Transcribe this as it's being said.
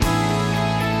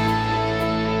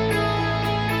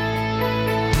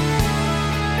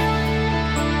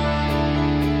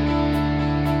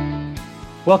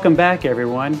Welcome back,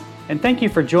 everyone, and thank you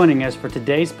for joining us for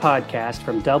today's podcast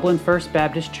from Dublin First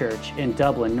Baptist Church in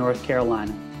Dublin, North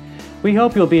Carolina. We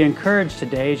hope you'll be encouraged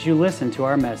today as you listen to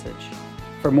our message.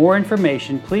 For more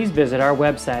information, please visit our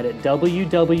website at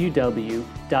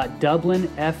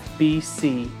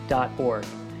www.dublinfbc.org.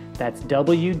 That's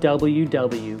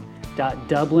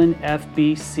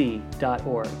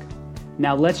www.dublinfbc.org.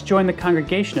 Now let's join the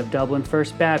congregation of Dublin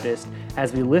First Baptist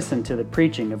as we listen to the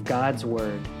preaching of God's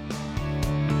Word.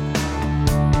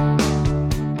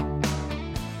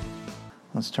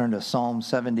 Let's turn to Psalm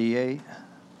 78.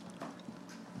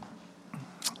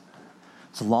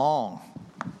 It's a long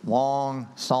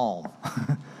psalm.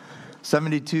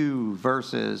 72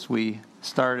 verses. We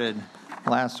started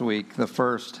last week, the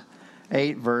first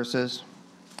 8 verses.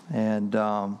 And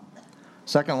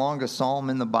second longest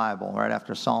psalm in the Bible, right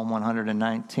after Psalm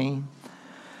 119.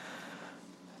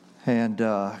 And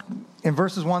in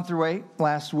verses 1 through 8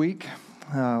 last week,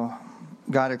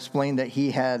 God explained that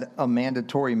he had a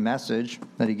mandatory message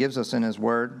that he gives us in his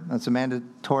word. That's a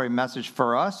mandatory message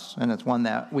for us, and it's one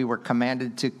that we were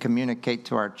commanded to communicate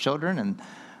to our children and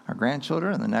our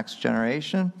grandchildren and the next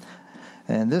generation.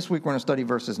 And this week we're going to study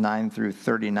verses 9 through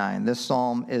 39. This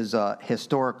psalm is a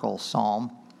historical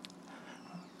psalm,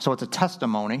 so it's a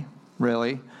testimony,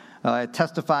 really. It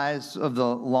testifies of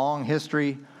the long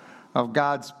history of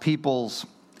God's people's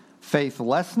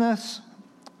faithlessness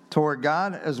toward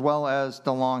God, as well as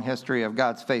the long history of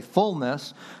God's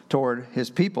faithfulness toward his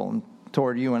people,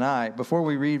 toward you and I. Before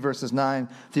we read verses 9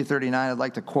 through 39, I'd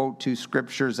like to quote 2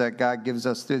 scriptures that God gives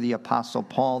us through the Apostle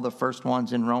Paul. The first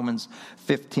one's in Romans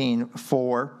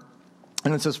 15:4.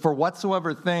 And it says, "For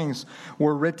whatsoever things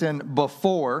were written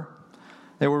before,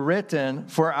 they were written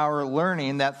for our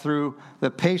learning, that through the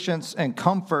patience and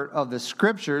comfort of the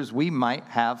scriptures we might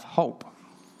have hope."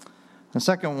 The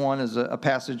second one is a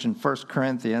passage in 1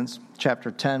 Corinthians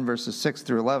chapter 10, verses 6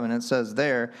 through 11. It says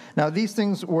there, "Now these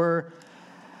things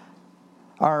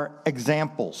are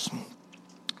examples,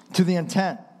 to the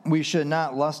intent we should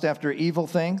not lust after evil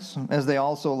things, as they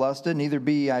also lusted, neither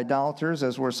be ye idolaters,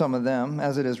 as were some of them.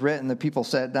 As it is written, the people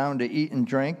sat down to eat and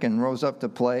drink, and rose up to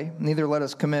play. Neither let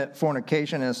us commit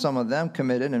fornication, as some of them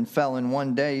committed, and fell in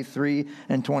one day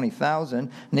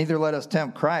 23,000. Neither let us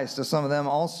tempt Christ, as some of them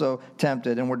also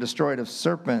tempted, and were destroyed of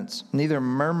serpents. Neither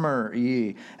murmur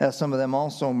ye, as some of them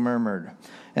also murmured,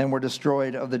 and were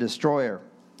destroyed of the destroyer.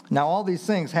 Now all these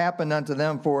things happened unto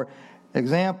them for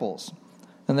examples,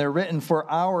 and they're written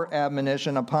for our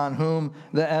admonition, upon whom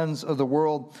the ends of the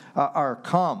world are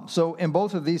come." So in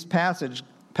both of these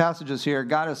passages here,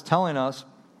 God is telling us,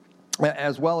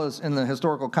 as well as in the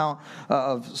historical account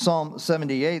of Psalm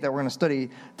 78 that we're going to study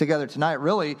together tonight,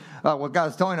 really what God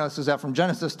is telling us is that from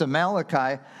Genesis to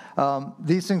Malachi,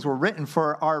 these things were written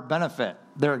for our benefit.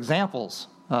 They're examples.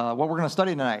 What we're going to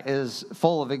study tonight is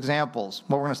full of examples.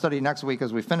 What we're going to study next week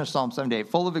as we finish Psalm 78,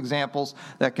 full of examples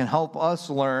that can help us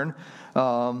learn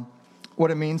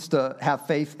what it means to have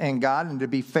faith in God and to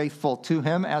be faithful to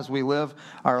him as we live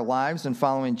our lives in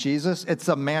following Jesus. It's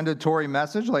a mandatory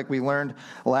message, like we learned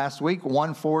last week,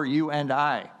 one for you and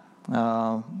I,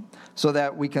 so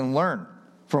that we can learn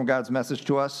from God's message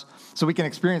to us, so we can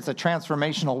experience the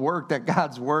transformational work that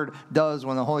God's word does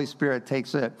when the Holy Spirit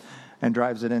takes it and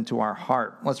drives it into our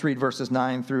heart. Let's read verses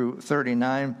 9 through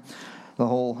 39, the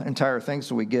whole entire thing,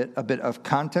 so we get a bit of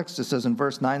context. It says in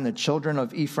verse 9, "The children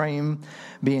of Ephraim,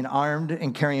 being armed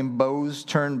and carrying bows,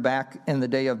 turned back in the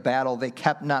day of battle. They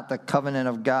kept not the covenant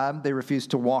of God. They refused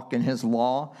to walk in his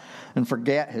law, and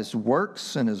forgat his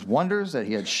works and his wonders that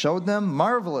he had showed them.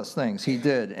 Marvelous things he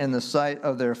did in the sight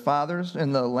of their fathers,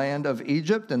 in the land of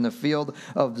Egypt, in the field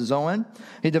of Zoan.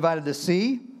 He divided the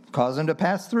sea, caused them to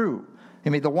pass through. He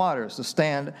made the waters to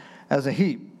stand as a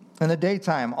heap. In the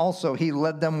daytime also he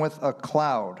led them with a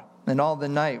cloud, and all the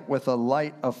night with a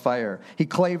light of fire. He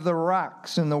clave the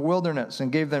rocks in the wilderness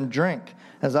and gave them drink,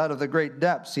 as out of the great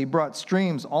depths. He brought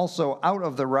streams also out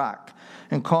of the rock,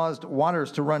 and caused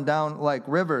waters to run down like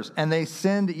rivers. And they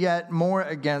sinned yet more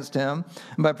against him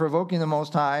by provoking the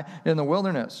Most High in the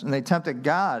wilderness. And they tempted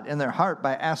God in their heart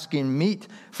by asking meat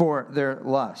for their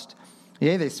lust.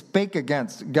 Yea, they spake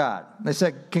against God. They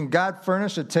said, Can God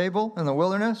furnish a table in the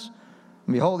wilderness?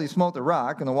 And behold, he smote the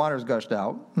rock, and the waters gushed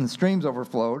out, and the streams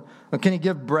overflowed. But can he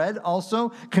give bread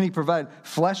also? Can he provide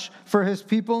flesh for his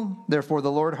people? Therefore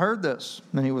the Lord heard this,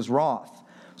 and he was wroth.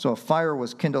 So a fire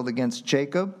was kindled against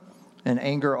Jacob, and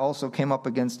anger also came up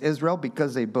against Israel,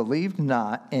 because they believed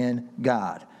not in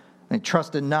God. They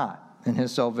trusted not in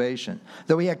his salvation.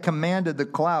 Though he had commanded the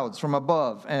clouds from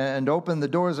above, and opened the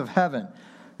doors of heaven,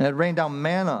 and had rained down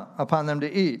manna upon them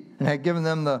to eat, and had given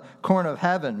them the corn of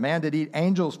heaven. Man did eat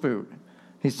angels' food.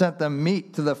 He sent them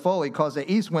meat to the full. He caused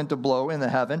the east wind to blow in the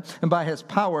heaven, and by his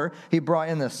power he brought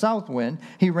in the south wind.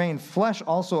 He rained flesh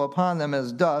also upon them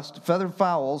as dust, feathered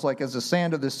fowls like as the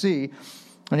sand of the sea,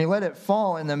 and he let it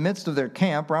fall in the midst of their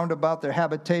camp round about their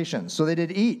habitations. So they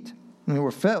did eat, and they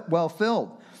were well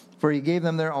filled, for he gave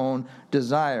them their own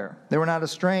desire. They were not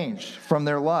estranged from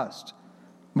their lust.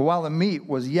 But while the meat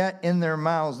was yet in their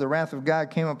mouths, the wrath of God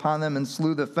came upon them and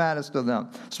slew the fattest of them,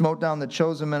 smote down the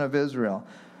chosen men of Israel.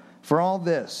 For all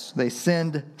this they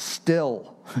sinned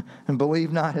still, and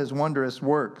believed not his wondrous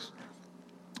works.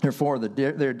 Therefore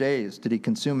their days did he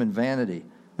consume in vanity,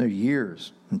 their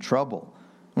years in trouble.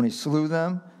 When he slew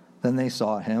them, then they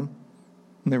sought him.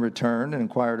 And they returned and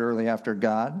inquired early after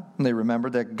God. And they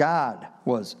remembered that God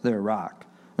was their rock,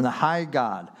 and the high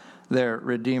God their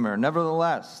Redeemer.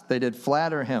 Nevertheless, they did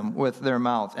flatter him with their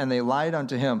mouth, and they lied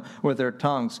unto him with their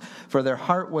tongues, for their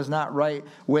heart was not right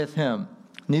with him.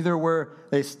 Neither were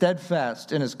they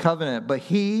steadfast in his covenant, but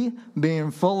he,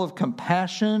 being full of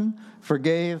compassion,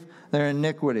 forgave their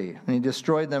iniquity, and he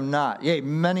destroyed them not. Yea,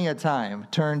 many a time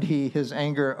turned he his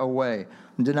anger away,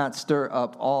 and did not stir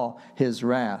up all his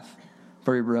wrath.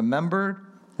 For he remembered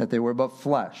that they were but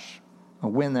flesh, a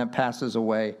wind that passes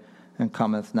away and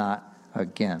cometh not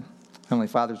again. Heavenly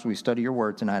Father, as we study your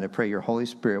word tonight, I pray your Holy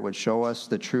Spirit would show us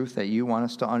the truth that you want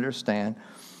us to understand.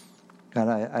 God,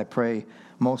 I pray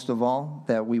most of all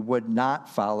that we would not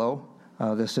follow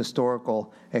this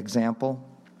historical example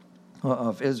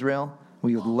of Israel.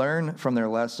 We would learn from their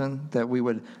lesson, that we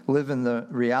would live in the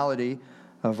reality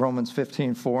of Romans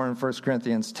 15:4 and 1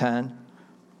 Corinthians 10,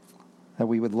 that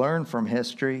we would learn from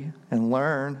history and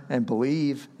learn and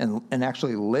believe and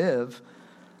actually live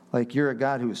like you're a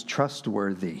God who is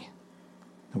trustworthy.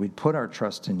 And we'd put our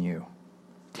trust in you,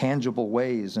 tangible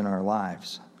ways in our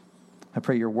lives. I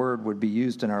pray your word would be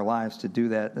used in our lives to do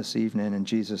that this evening. In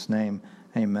Jesus' name,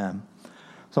 amen.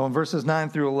 So in verses 9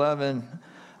 through 11,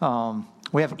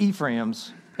 we have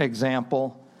Ephraim's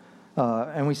example,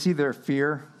 and we see their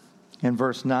fear in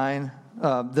verse 9.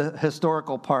 The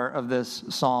historical part of this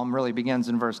psalm really begins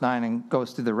in verse 9 and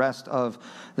goes through the rest of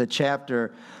the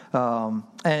chapter.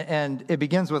 And it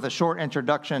begins with a short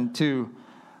introduction to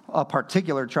a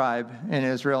particular tribe in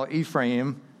Israel,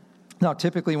 Ephraim. Now,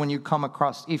 typically when you come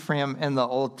across Ephraim in the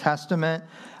Old Testament,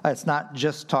 it's not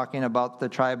just talking about the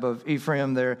tribe of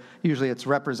Ephraim. Usually it's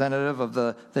representative of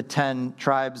the 10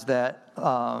 tribes that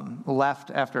left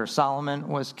after Solomon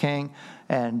was king,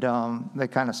 and they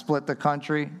kind of split the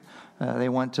country. They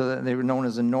were known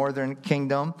as the Northern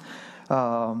Kingdom.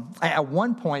 At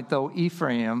one point, though,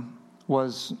 Ephraim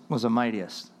was the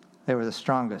mightiest. They were the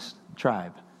strongest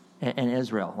tribe in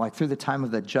Israel, like through the time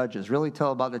of the judges, really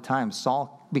till about the time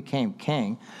Saul became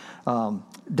king.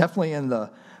 Definitely in the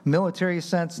military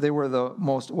sense, they were the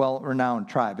most well-renowned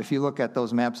tribe. If you look at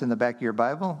those maps in the back of your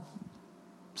Bible,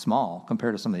 small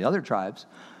compared to some of the other tribes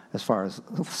as far as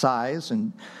size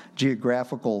and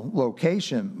geographical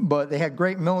location, but they had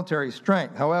great military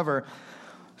strength. However,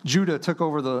 Judah took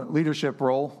over the leadership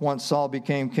role once Saul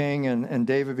became king and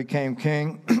David became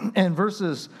king. And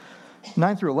verses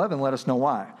 9 through 11 let us know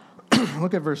why.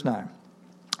 Look at verse 9.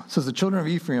 It says, the children of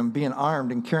Ephraim, being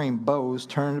armed and carrying bows,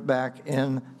 turned back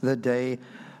in the day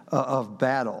of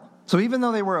battle. So even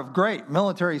though they were of great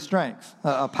military strength,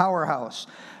 a powerhouse,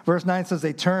 verse 9 says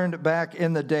they turned back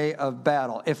in the day of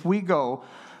battle. If we go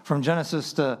from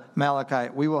Genesis to Malachi,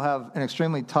 we will have an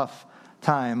extremely tough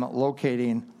time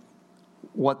locating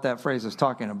what that phrase is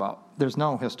talking about. There's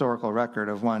no historical record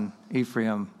of when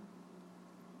Ephraim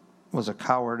was a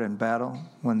coward in battle,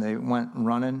 when they went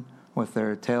running with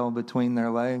their tail between their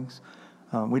legs.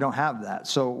 We don't have that.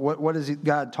 So what is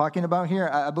God talking about here?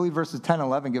 I believe verses 10 and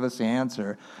 11 give us the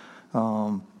answer.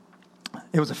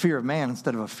 It was a fear of man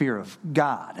instead of a fear of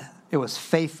God. It was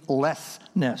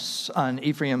faithlessness on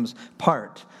Ephraim's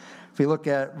part. If you look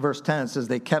at verse 10, it says,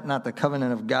 they kept not the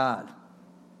covenant of God.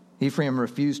 Ephraim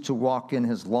refused to walk in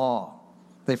his law.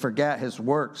 They forgot his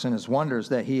works and his wonders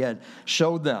that he had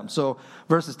showed them. So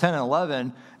verses 10 and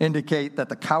 11 indicate that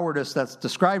the cowardice that's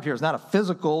described here is not a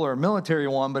physical or military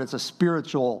one, but it's a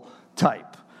spiritual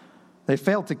type. They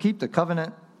failed to keep the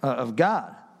covenant of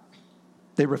God.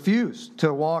 They refused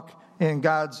to walk in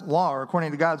God's law or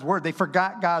according to God's word. They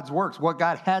forgot God's works, what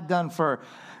God had done for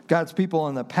God's people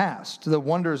in the past, the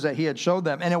wonders that he had showed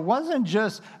them. And it wasn't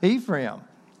just Ephraim.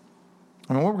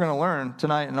 And what we're going to learn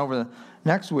tonight and over the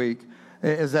next week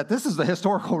is that this is the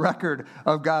historical record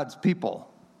of God's people.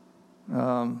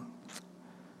 For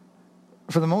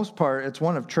the most part, it's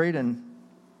one of trading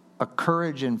a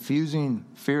courage-infusing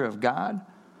fear of God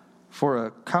for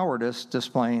a cowardice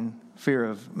displaying fear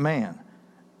of man.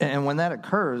 And when that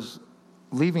occurs,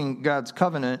 leaving God's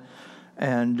covenant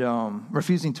and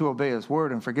refusing to obey his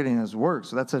word and forgetting his work.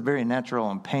 So that's a very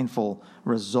natural and painful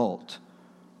result.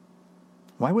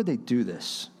 Why would they do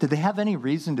this? Did they have any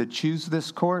reason to choose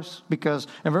this course? Because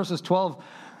in verses 12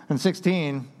 and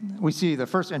 16, we see the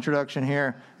first introduction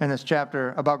here in this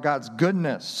chapter about God's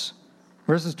goodness.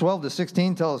 Verses 12 to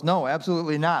 16 tell us, no,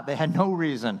 absolutely not. They had no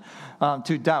reason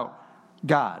to doubt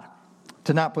God,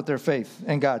 to not put their faith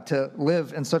in God, to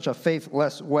live in such a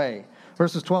faithless way.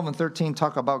 Verses 12 and 13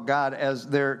 talk about God as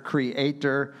their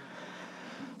creator.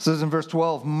 It says in verse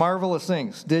 12, marvelous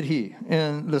things did he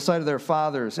in the sight of their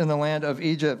fathers, in the land of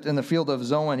Egypt, in the field of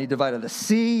Zoan. He divided the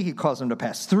sea, he caused them to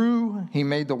pass through, he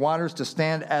made the waters to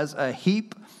stand as a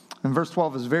heap. And verse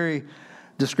 12 is very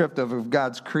descriptive of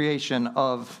God's creation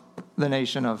of the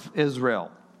nation of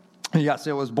Israel. Yes,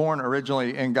 it was born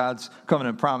originally in God's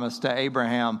covenant promise to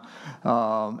Abraham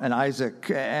and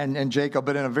Isaac and Jacob,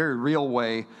 but in a very real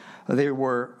way, they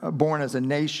were born as a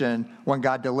nation when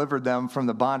God delivered them from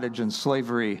the bondage and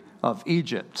slavery of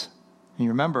Egypt. And you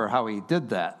remember how he did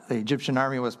that. The Egyptian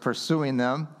army was pursuing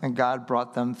them, and God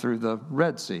brought them through the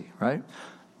Red Sea, right?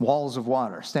 Walls of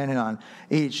water standing on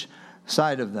each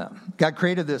side of them. God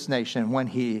created this nation when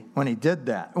he did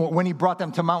that. When he brought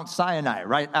them to Mount Sinai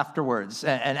right afterwards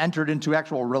and entered into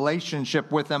actual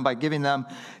relationship with them by giving them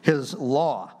his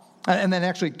law. And then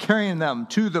actually carrying them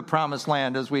to the promised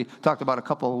land, as we talked about a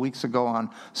couple of weeks ago on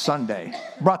Sunday.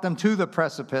 Brought them to the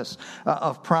precipice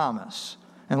of promise.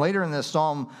 And later in this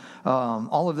psalm,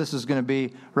 all of this is going to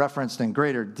be referenced in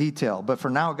greater detail. But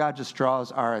for now, God just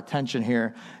draws our attention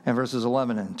here in verses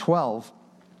 11 and 12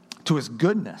 to his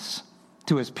goodness,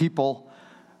 to his people,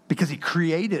 because he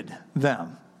created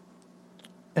them.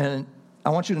 And I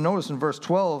want you to notice in verse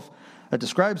 12, it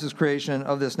describes his creation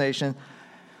of this nation.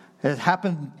 It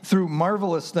happened through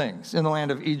marvelous things in the land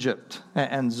of Egypt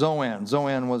and Zoan.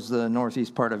 Zoan was the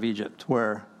northeast part of Egypt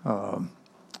where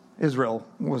Israel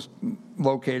was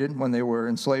located when they were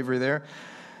in slavery there.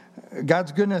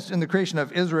 God's goodness in the creation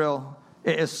of Israel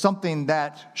is something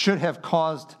that should have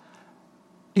caused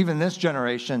even this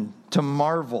generation to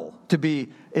marvel, to be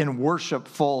in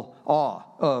worshipful awe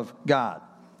of God.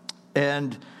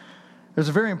 And there's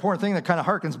a very important thing that kind of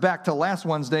harkens back to last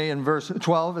Wednesday in verse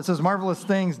 12. It says, marvelous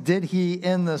things did he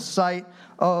in the sight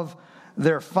of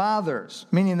their fathers,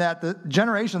 meaning that the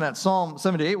generation that Psalm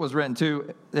 78 was written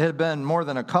to, it had been more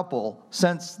than a couple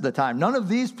since the time. None of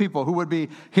these people who would be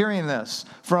hearing this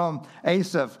from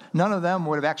Asaph, none of them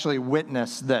would have actually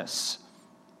witnessed this.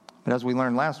 But as we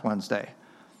learned last Wednesday,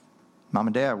 mom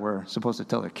and dad were supposed to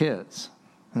tell their kids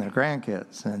and their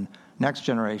grandkids and next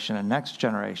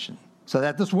generation, so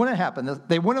that this wouldn't happen.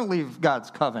 They wouldn't leave God's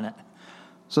covenant,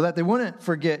 so that they wouldn't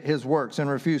forget his works and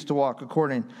refuse to walk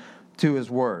according to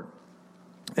his word.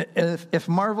 If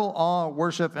marvel, awe,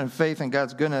 worship, and faith in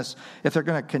God's goodness, if they're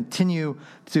going to continue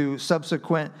to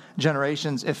subsequent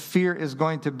generations, if fear is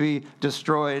going to be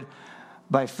destroyed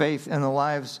by faith in the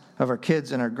lives of our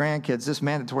kids and our grandkids, this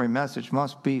mandatory message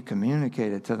must be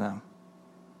communicated to them.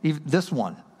 Even this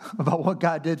one, about what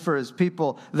God did for his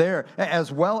people there,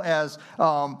 as well as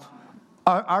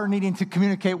our needing to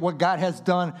communicate what God has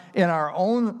done in our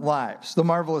own lives, the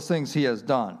marvelous things he has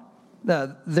done.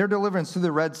 Their deliverance through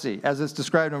the Red Sea, as it's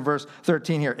described in verse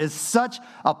 13 here, is such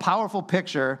a powerful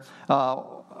picture,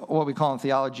 what we call in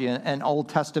theology an Old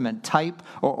Testament type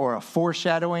or a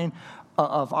foreshadowing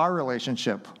of our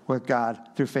relationship with God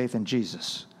through faith in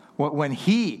Jesus. When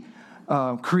he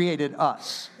created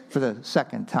us for the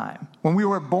second time, when we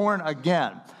were born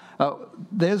again.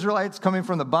 The Israelites coming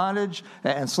from the bondage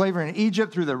and slavery in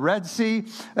Egypt through the Red Sea,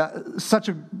 such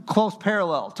a close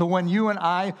parallel to when you and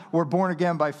I were born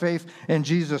again by faith in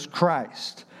Jesus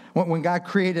Christ, when God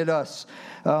created us.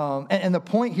 And the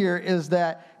point here is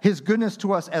that his goodness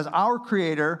to us as our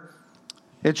creator,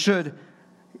 it should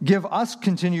give us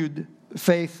continued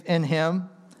faith in him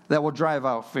that will drive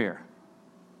out fear.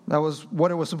 That was what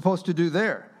it was supposed to do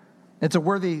there. It's a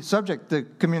worthy subject to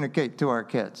communicate to our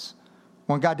kids.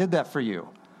 When God did that for you,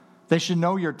 they should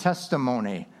know your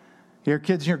testimony. Your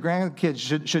kids and your grandkids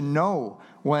should know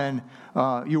when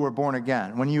you were born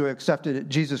again, when you accepted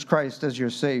Jesus Christ as your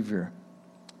Savior.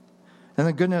 And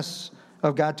the goodness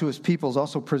of God to his people is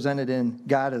also presented in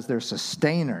God as their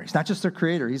sustainer. He's not just their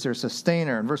creator, he's their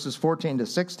sustainer in verses 14 to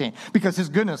 16, because his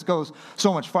goodness goes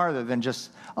so much farther than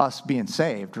just us being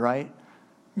saved, right?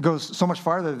 It goes so much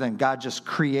farther than God just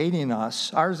creating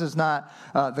us. Ours is not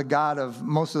the God of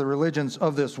most of the religions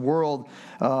of this world.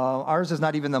 Ours is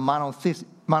not even the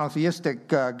monotheistic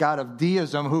God of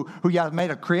deism who may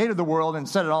have created the world and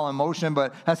set it all in motion,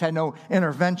 but has had no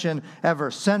intervention ever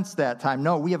since that time.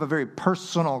 No, we have a very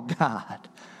personal God.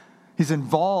 He's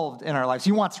involved in our lives.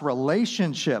 He wants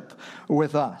relationship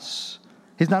with us.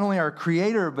 He's not only our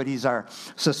creator, but he's our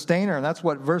sustainer. And that's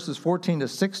what verses 14 to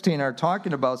 16 are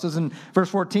talking about. It says in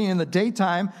verse 14, in the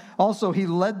daytime, also he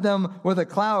led them with a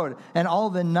cloud, and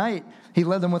all the night he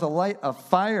led them with a light of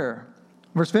fire.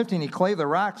 Verse 15, he clave the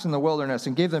rocks in the wilderness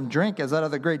and gave them drink as out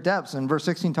of the great depths. And verse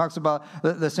 16 talks about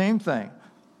the same thing.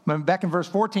 But back in verse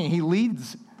 14, he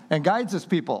leads and guides his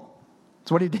people.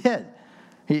 That's what he did.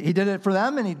 He did it for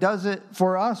them, and he does it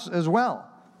for us as well.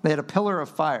 They had a pillar of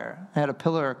fire. They had a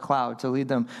pillar of cloud to lead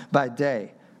them by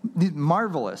day. These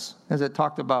marvelous, as it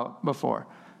talked about before,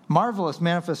 marvelous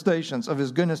manifestations of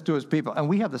his goodness to his people. And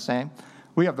we have the same.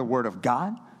 We have the Word of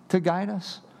God to guide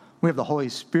us. We have the Holy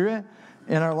Spirit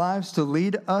in our lives to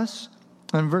lead us.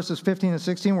 In verses 15 and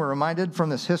 16, we're reminded from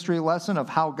this history lesson of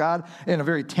how God, in a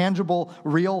very tangible,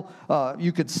 real,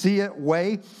 you could see it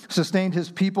way, sustained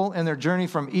his people in their journey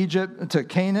from Egypt to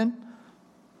Canaan.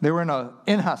 They were in an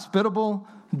inhospitable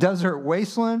desert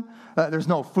wasteland. There's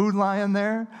no food lying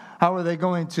there. How are they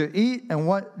going to eat? And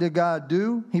what did God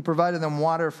do? He provided them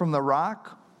water from the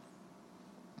rock.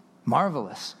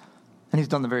 Marvelous. And he's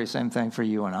done the very same thing for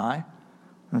you and I.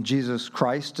 And Jesus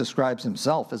Christ describes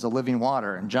himself as a living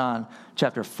water in John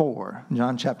chapter 4,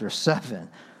 John chapter 7.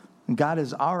 And God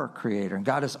is our creator, and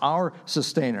God is our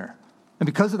sustainer. And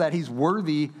because of that, he's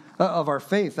worthy of our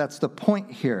faith. That's the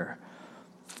point here.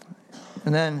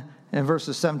 And then in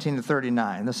verses 17 to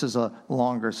 39, this is a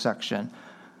longer section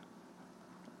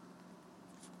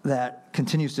that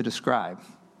continues to describe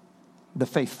the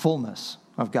faithfulness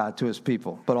of God to his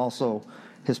people, but also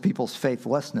his people's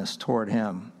faithlessness toward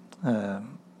him.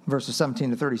 Verses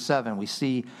 17 to 37, we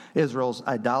see Israel's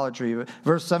idolatry.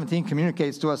 Verse 17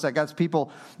 communicates to us that God's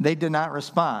people, they did not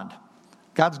respond.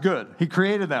 God's good. He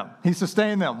created them. He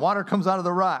sustained them. Water comes out of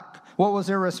the rock. What was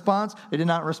their response? They did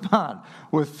not respond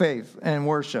with faith and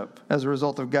worship as a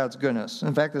result of God's goodness.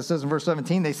 In fact, it says in verse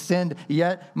 17, they sinned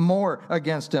yet more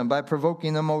against him by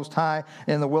provoking the Most High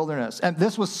in the wilderness. And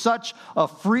this was such a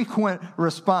frequent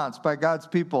response by God's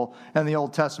people in the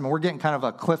Old Testament. We're getting kind of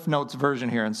a Cliff Notes version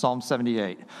here in Psalm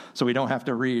 78, so we don't have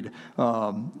to read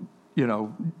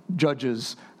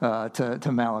Judges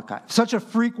to Malachi. Such a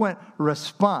frequent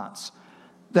response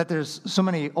that there's so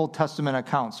many Old Testament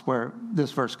accounts where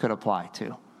this verse could apply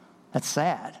to. That's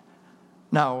sad.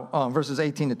 Now, verses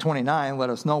 18 to 29 let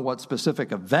us know what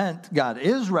specific event God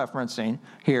is referencing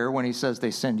here when he says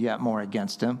they sinned yet more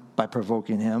against him by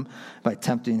provoking him, by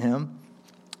tempting him.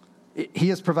 He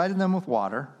has provided them with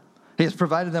water. He has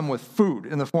provided them with food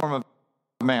in the form of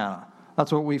manna.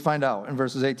 That's what we find out in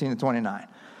verses 18 to 29.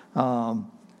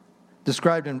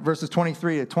 Described in verses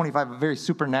 23 to 25, a very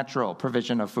supernatural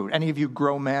provision of food. Any of you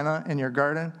grow manna in your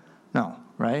garden? No,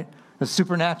 right? A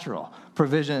supernatural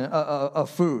provision of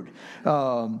food.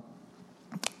 And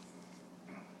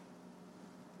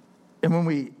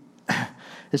when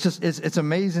it's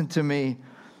amazing to me,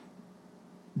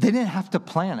 they didn't have to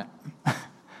plant it.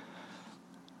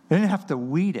 They didn't have to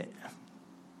weed it.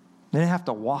 They didn't have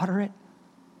to water it.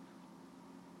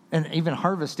 And even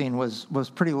harvesting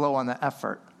was pretty low on the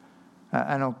effort.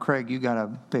 I know, Craig, you got a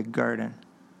big garden,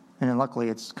 and luckily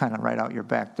it's kind of right out your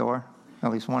back door,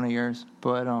 at least one of yours.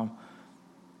 But,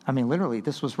 literally,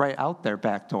 this was right out their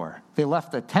back door. They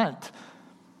left the tent.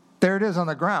 There it is on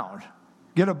the ground.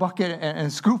 Get a bucket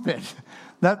and scoop it.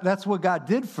 That's what God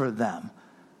did for them.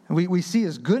 And we see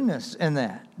his goodness in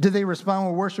that. Did they respond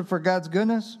with worship for God's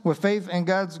goodness, with faith in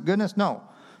God's goodness? No.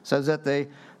 It says that they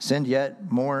sinned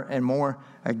yet more and more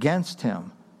against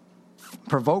him,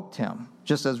 provoked him.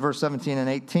 Just as verse 17 and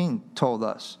 18 told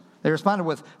us. They responded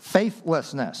with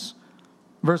faithlessness.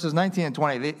 Verses 19 and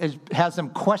 20, it has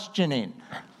them questioning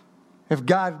if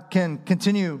God can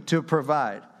continue to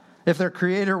provide, if their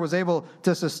creator was able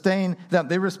to sustain them.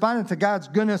 They responded to God's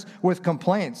goodness with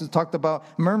complaints. It talked about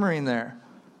murmuring there.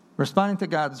 Responding to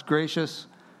God's gracious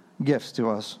gifts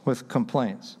to us with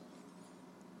complaints.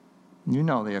 You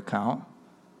know the account.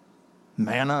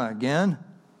 Manna again.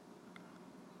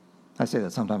 I say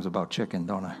that sometimes about chicken,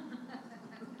 don't I?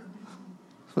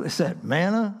 So they said,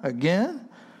 manna again?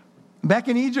 Back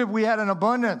in Egypt, we had an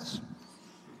abundance.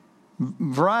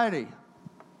 Variety.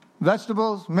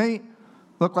 Vegetables, meat.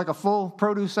 Looked like a full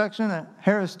produce section at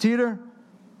Harris Teeter.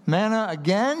 Manna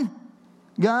again?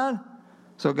 God?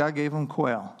 So God gave them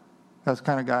quail. That's the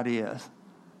kind of God he is.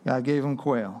 God gave them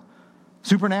quail.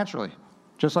 Supernaturally.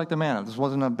 Just like the manna. This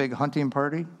wasn't a big hunting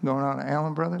party going on at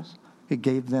Allen Brothers. He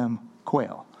gave them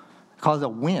quail. Caused a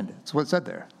wind. That's what it said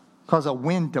there. Caused a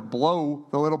wind to blow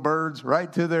the little birds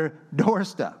right to their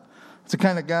doorstep. It's the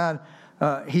kind of God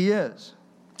he is.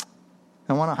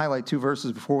 I want to highlight two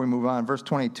verses before we move on. Verse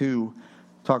 22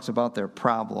 talks about their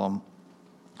problem.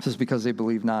 This is because they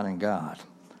believed not in God.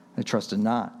 They trusted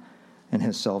not in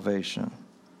his salvation.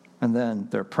 And then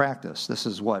their practice. This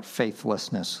is what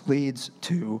faithlessness leads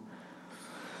to.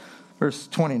 Verse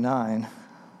 29,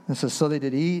 it says, so they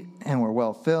did eat and were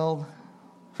well filled,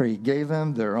 for he gave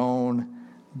them their own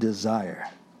desire.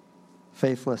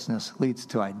 Faithlessness leads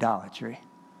to idolatry.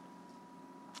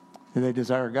 Do they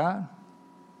desire God?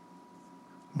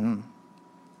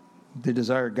 They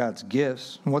desire God's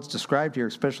gifts. And what's described here,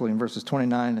 especially in verses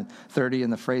 29 and 30, in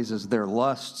the phrases their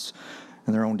lusts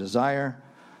and their own desire,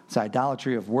 it's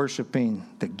idolatry of worshiping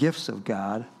the gifts of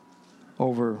God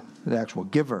over the actual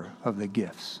giver of the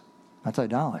gifts. That's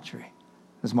idolatry,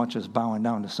 as much as bowing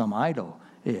down to some idol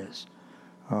is.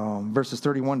 Verses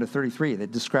 31 to 33,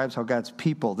 that describes how God's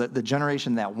people, the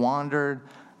generation that wandered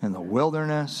in the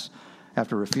wilderness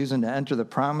after refusing to enter the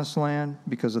promised land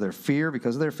because of their fear,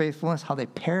 because of their faithfulness, how they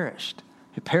perished.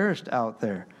 They perished out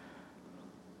there.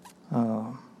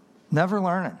 Never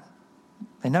learning.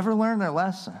 They never learned their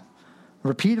lesson.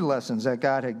 Repeated lessons that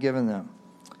God had given them.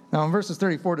 Now in verses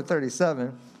 34 to 37,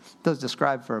 it does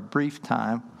describe for a brief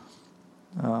time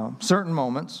certain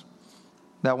moments.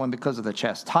 That one because of the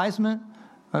chastisement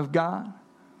of God,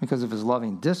 because of his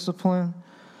loving discipline,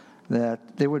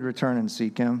 that they would return and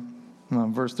seek him.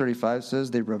 Verse 35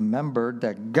 says, they remembered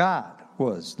that God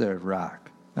was their rock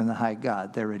and the high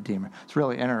God, their Redeemer. It's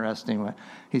really interesting when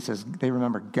he says they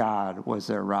remember God was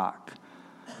their rock.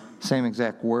 Same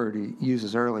exact word he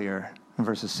uses earlier in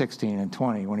verses 16 and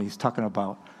 20 when he's talking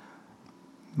about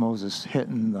Moses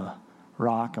hitting the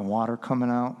rock and water coming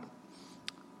out.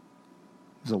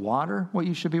 Is the water what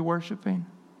you should be worshiping?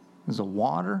 Is the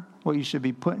water what you should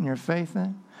be putting your faith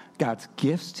in? God's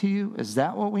gifts to you, is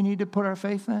that what we need to put our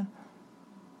faith in?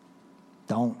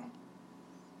 Don't.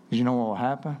 Because you know what will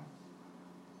happen?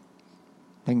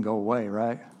 They can go away,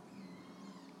 right?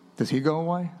 Does he go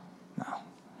away? No,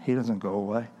 he doesn't go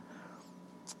away.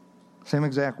 Same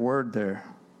exact word there.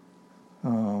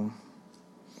 Instead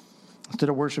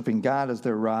of worshiping God as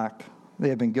their rock, they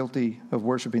have been guilty of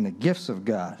worshiping the gifts of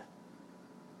God.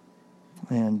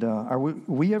 And are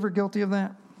we ever guilty of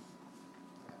that?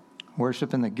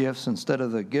 Worshiping the gifts instead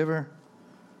of the giver?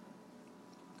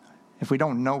 If we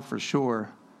don't know for sure,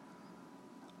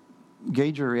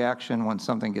 gauge your reaction when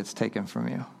something gets taken from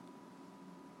you.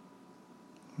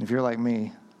 If you're like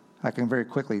me, I can very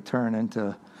quickly turn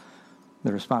into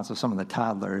the response of some of the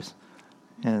toddlers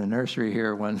in the nursery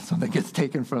here when something gets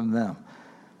taken from them.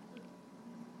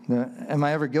 Am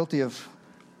I ever guilty of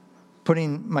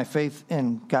putting my faith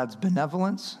in God's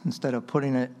benevolence instead of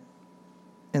putting it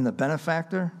in the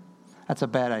benefactor? That's a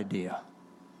bad idea,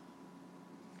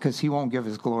 because he won't give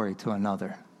his glory to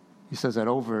another. He says that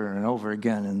over and over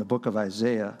again in the book of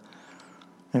Isaiah.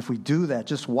 And if we do that,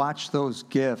 just watch those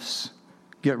gifts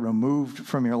get removed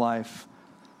from your life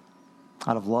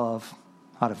out of love,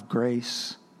 out of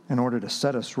grace, in order to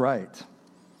set us right.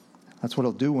 That's what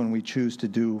he'll do when we choose to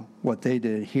do what they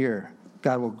did here.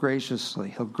 God will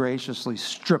he'll graciously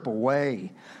strip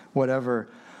away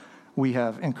whatever we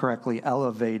have incorrectly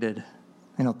elevated.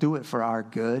 And he'll do it for our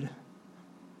good.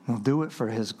 He'll do it for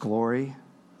his glory.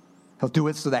 He'll do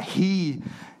it so that he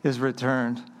is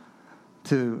returned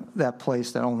to that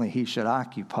place that only he should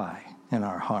occupy in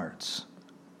our hearts.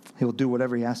 He'll do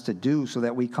whatever he has to do so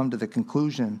that we come to the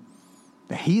conclusion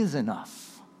that he is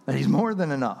enough, that he's more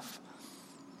than enough.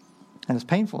 And as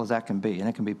painful as that can be, and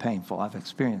it can be painful, I've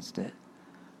experienced it,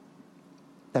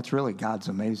 that's really God's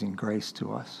amazing grace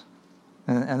to us.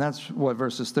 And that's what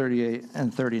verses 38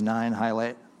 and 39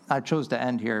 highlight. I chose to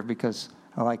end here because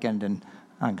I like ending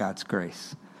on God's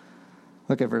grace.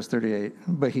 Look at verse 38.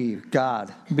 But he,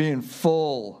 God, being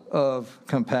full of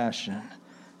compassion,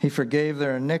 he forgave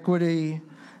their iniquity,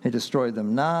 he destroyed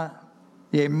them not.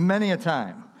 Yea, many a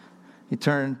time he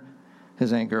turned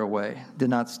his anger away, did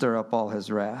not stir up all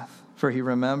his wrath. For he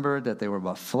remembered that they were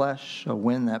but flesh, a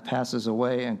wind that passes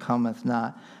away and cometh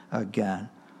not again.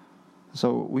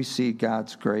 So we see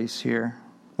God's grace here.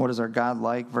 What is our God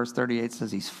like? Verse 38 says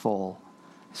he's full.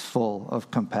 He's full of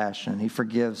compassion. He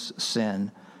forgives sin.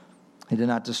 He did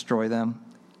not destroy them.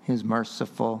 He was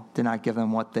merciful, did not give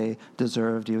them what they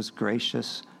deserved. He was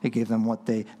gracious. He gave them what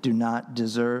they do not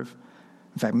deserve.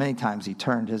 In fact, many times he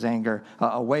turned his anger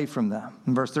away from them.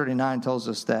 And verse 39 tells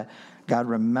us that God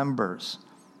remembers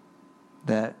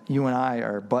that you and I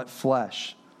are but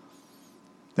flesh,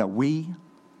 that we,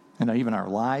 and even our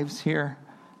lives here,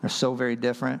 are so very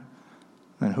different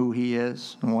than who he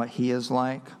is and what he is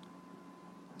like.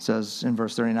 It says in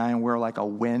verse 39, we're like a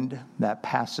wind that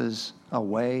passes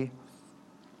away.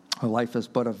 Our life is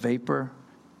but a vapor.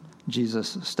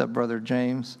 Jesus' stepbrother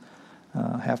James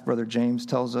half-brother James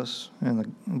tells us in the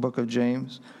book of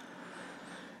James.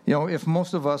 You know, if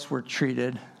most of us were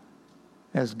treated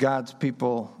as God's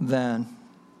people then,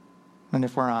 and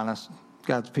if we're honest,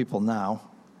 God's people now,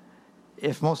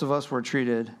 if most of us were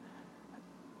treated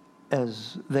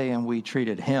as they and we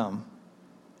treated him,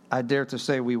 I dare to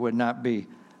say we would not be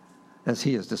as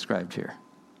he is described here,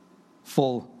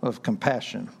 full of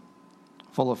compassion,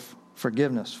 full of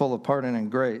forgiveness, full of pardon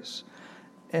and grace.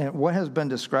 And what has been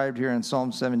described here in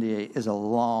Psalm 78 is a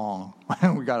long,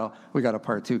 we got a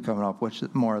part 2 coming up, which is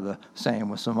more of the same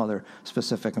with some other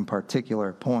specific and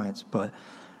particular points. But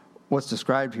what's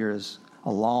described here is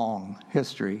a long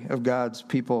history of God's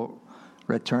people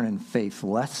return in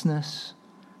faithlessness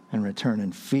and return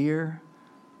in fear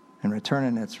and return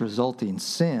in its resulting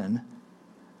sin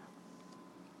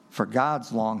for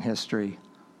God's long history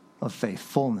of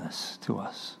faithfulness to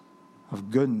us, of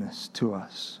goodness to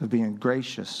us, of being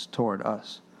gracious toward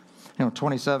us. You know,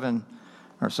 27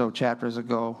 or so chapters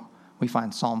ago, we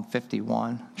find Psalm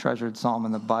 51, treasured psalm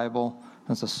in the Bible.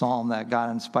 It's a psalm that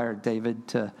God inspired David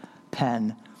to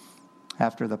pen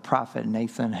after the prophet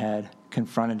Nathan had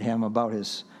confronted him about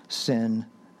his sin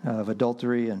of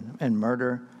adultery and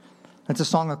murder. It's a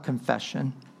song of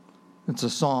confession. It's a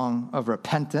song of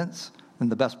repentance.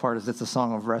 And the best part is it's a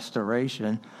song of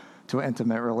restoration to an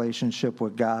intimate relationship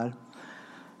with God.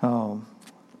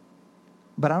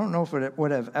 But I don't know if it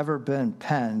would have ever been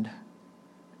penned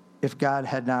if God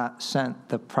had not sent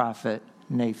the prophet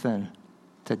Nathan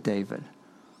to David.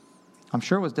 I'm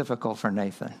sure it was difficult for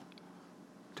Nathan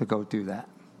to go do that.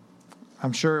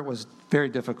 I'm sure it was very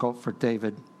difficult for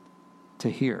David to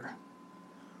hear,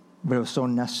 but it was so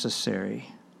necessary.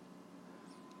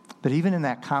 But even in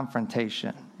that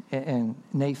confrontation, and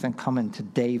Nathan coming to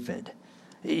David,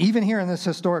 even here in this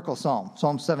historical psalm,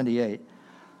 Psalm 78,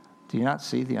 do you not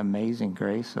see the amazing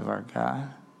grace of our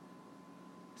God?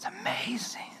 It's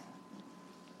amazing.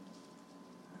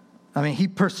 I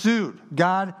mean,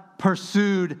 God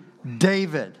pursued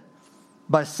David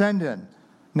by sending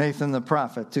Nathan the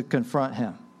prophet to confront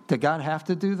him. Did God have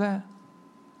to do that?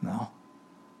 No.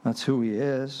 That's who he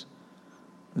is.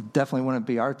 It definitely wouldn't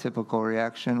be our typical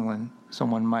reaction when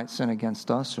someone might sin against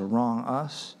us or wrong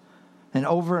us. And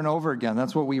over again,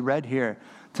 that's what we read here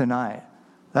tonight.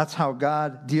 That's how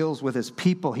God deals with his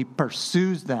people. He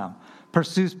pursues them,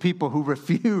 pursues people who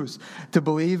refuse to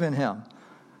believe in him.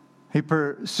 He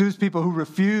pursues people who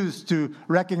refuse to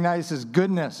recognize his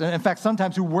goodness. And in fact,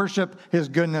 sometimes who worship his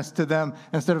goodness to them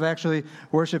instead of actually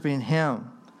worshiping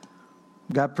him.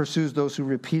 God pursues those who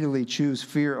repeatedly choose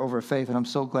fear over faith, and I'm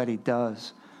so glad he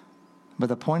does. But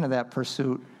the point of that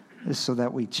pursuit is so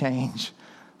that we change,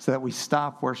 so that we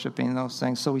stop worshiping those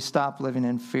things, so we stop living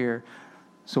in fear,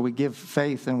 so we give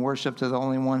faith and worship to the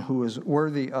only one who is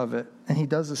worthy of it. And he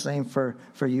does the same for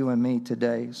you and me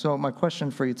today. So my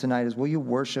question for you tonight is, will you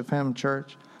worship him,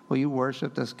 church? Will you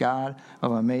worship this God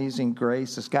of amazing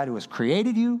grace, this God who has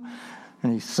created you,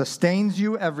 and he sustains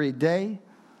you every day?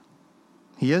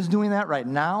 He is doing that right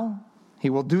now.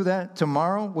 He will do that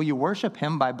tomorrow. Will you worship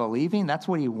him by believing? That's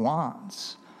what he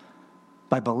wants.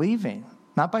 By believing,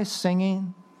 not by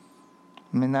singing.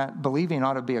 I mean, that believing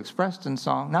ought to be expressed in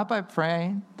song, not by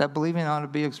praying. That believing ought to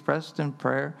be expressed in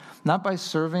prayer. Not by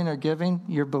serving or giving.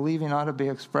 Your believing ought to be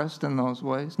expressed in those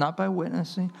ways. Not by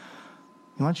witnessing.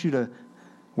 He wants you to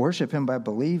worship him by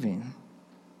believing.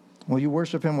 Will you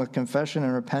worship him with confession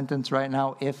and repentance right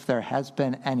now if there has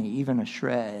been any, even a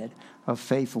shred of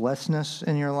faithlessness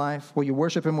in your life? Will you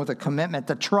worship him with a commitment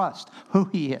to trust who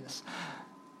he is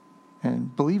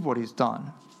and believe what he's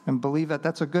done and believe that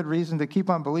that's a good reason to keep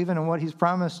on believing in what he's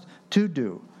promised to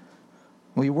do?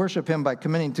 Will you worship him by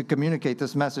committing to communicate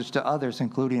this message to others,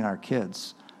 including our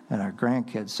kids and our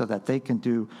grandkids, so that they can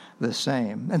do the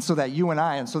same, and so that you and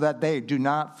I, and so that they do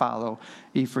not follow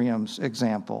Ephraim's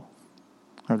example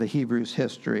or the Hebrews'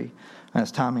 history? And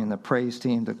it's Tommy and the praise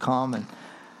team to come, and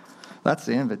that's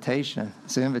the invitation.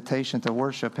 It's the invitation to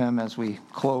worship him as we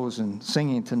close in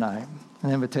singing tonight. An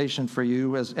invitation for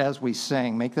you as we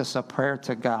sing. Make this a prayer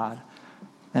to God.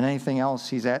 And anything else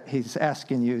he's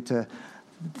asking you to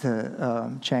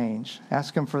change.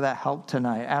 Ask him for that help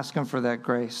tonight. Ask him for that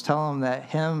grace. Tell him that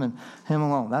him and him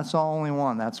alone, that's the only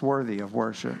one that's worthy of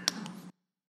worship.